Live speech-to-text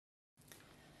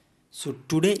So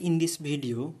today in this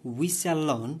video we shall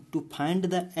learn to find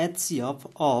the HCF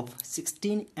of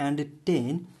 16 and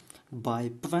 10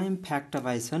 by prime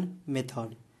factorization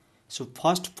method. So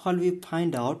first of all we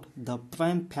find out the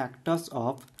prime factors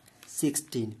of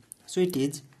 16. So it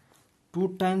is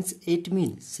 2 times 8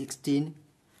 mean 16,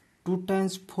 2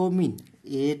 times 4 mean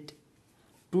 8,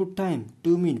 2 times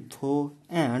 2 mean 4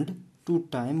 and 2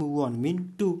 times 1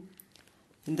 mean 2.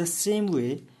 In the same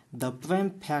way, the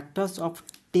prime factors of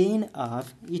 10 are,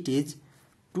 it is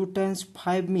 2 times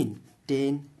 5 mean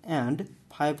 10 and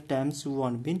 5 times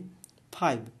 1 mean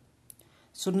 5.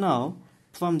 So now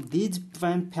from these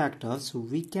prime factors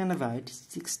we can write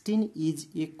 16 is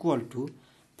equal to,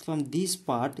 from this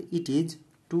part it is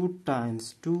 2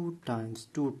 times 2 times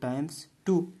 2 times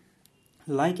 2.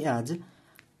 Like as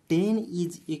 10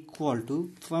 is equal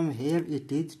to, from here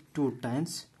it is 2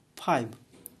 times 5.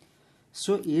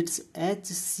 So its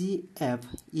HCF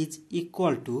is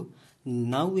equal to,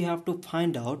 now we have to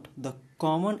find out the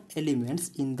common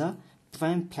elements in the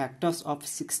prime factors of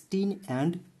 16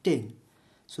 and 10.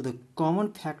 So the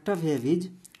common factor here is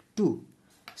 2.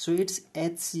 So its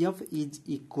HCF is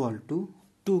equal to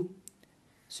 2.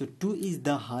 So 2 is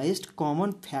the highest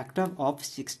common factor of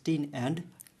 16 and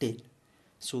 10.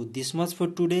 So this much for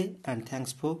today and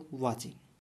thanks for watching.